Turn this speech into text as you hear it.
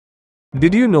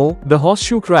Did you know the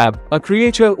horseshoe crab, a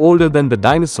creature older than the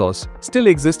dinosaurs, still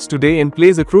exists today and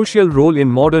plays a crucial role in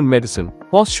modern medicine?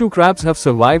 Horseshoe crabs have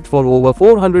survived for over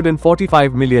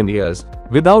 445 million years.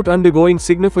 Without undergoing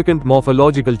significant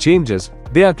morphological changes,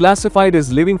 they are classified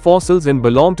as living fossils and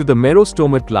belong to the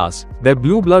merostomid class. Their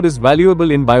blue blood is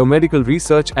valuable in biomedical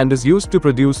research and is used to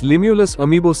produce limulus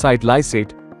amoebocyte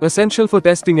lysate, essential for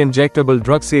testing injectable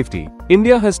drug safety.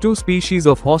 India has two species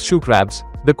of horseshoe crabs,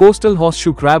 the coastal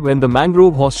horseshoe crab and the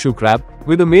mangrove horseshoe crab,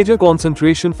 with a major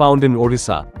concentration found in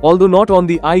Orissa. Although not on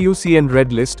the IUCN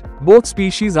Red List, both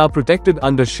species are protected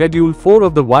under Schedule 4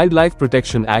 of the Wildlife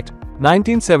Protection Act,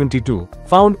 1972.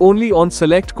 Found only on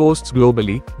select coasts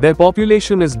globally, their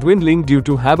population is dwindling due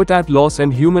to habitat loss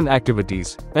and human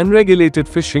activities. Unregulated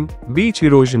fishing, beach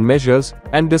erosion measures,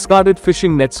 and discarded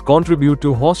fishing nets contribute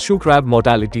to horseshoe crab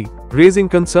mortality, raising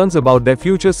concerns about their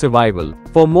future survival.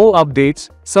 For more updates,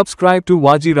 subscribe to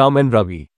Vajiram and Ravi.